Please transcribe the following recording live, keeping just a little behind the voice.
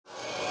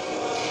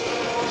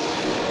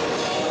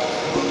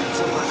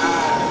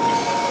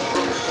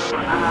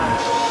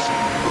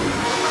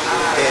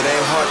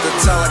Hard to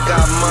tell I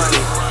got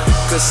money.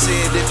 Could see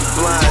it if you're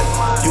blind.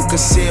 You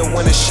could see it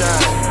when it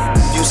shine.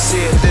 You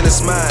see it, then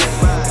it's mine.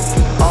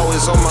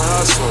 Always on my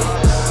hustle,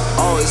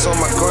 always on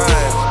my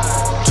grind.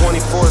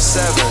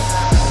 24/7,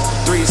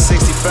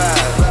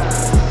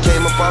 365.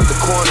 Came up off the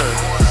corner,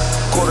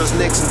 quarters,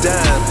 nicks, and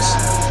dimes.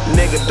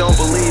 Nigga, don't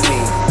believe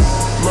me,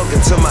 look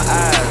into my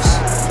eyes.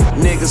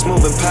 Niggas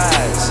moving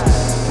pies,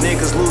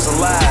 niggas losing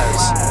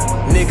lives.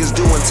 Niggas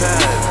doing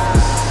time,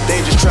 they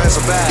just try to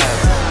survive.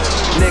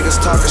 Niggas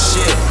talking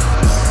shit,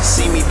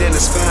 see me then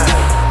it's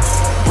fine.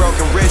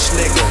 Broken rich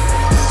nigga,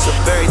 it's a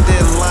very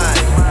thin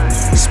line.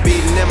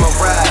 Speeding in my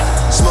ride,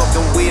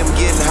 smoking weed, I'm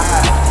getting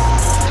high.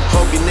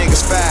 Hope you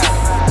niggas fat,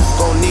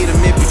 gon' need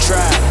them if you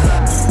try.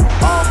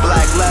 All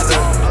black leather,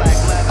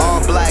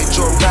 all black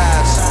Jordan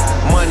 5s.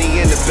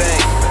 Money in the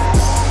bank,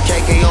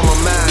 KK on my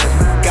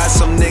mind. Got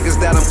some niggas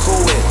that I'm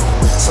cool with,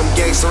 some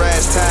gangster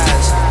ass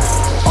ties.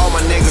 All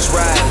my niggas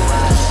riding,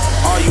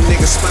 all you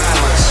niggas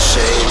smiling.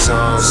 Shades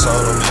on, so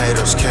them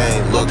haters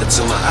can't look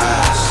into my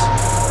eyes.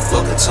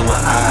 Look into my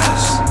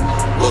eyes,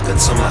 look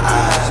into my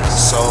eyes.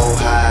 So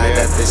high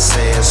that they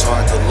say it's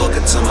hard to look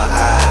into my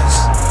eyes.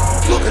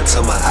 Look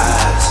into my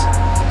eyes,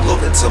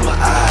 look into my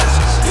eyes.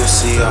 You'll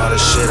see all the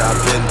shit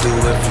I've been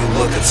through if you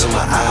look into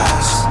my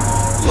eyes.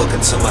 Look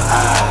into my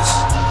eyes,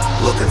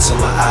 look into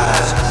my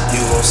eyes.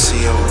 You won't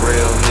see a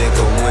real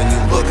nigga when you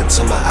look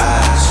into my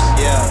eyes.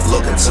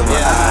 Look into my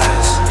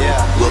eyes,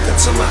 look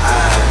into my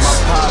eyes. My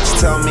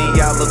pops tell me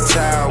I look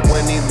tired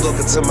when he look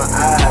into my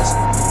eyes.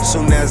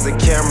 Soon as the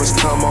cameras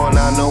come on,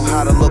 I know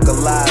how to look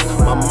alive.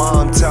 My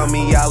mom tell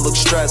me I look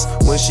stressed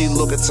when she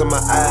look into my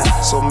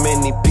eyes. So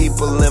many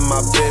people in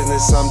my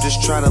business, I'm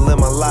just trying to live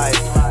my life.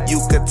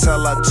 You could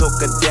tell I took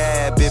a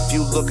dab if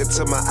you look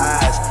into my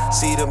eyes.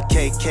 See them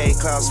KK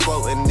clouds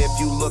floating if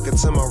you look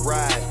into my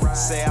ride.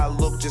 Say I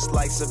look just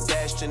like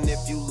Sebastian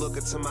if you look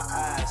into my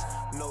eyes.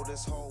 Know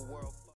this whole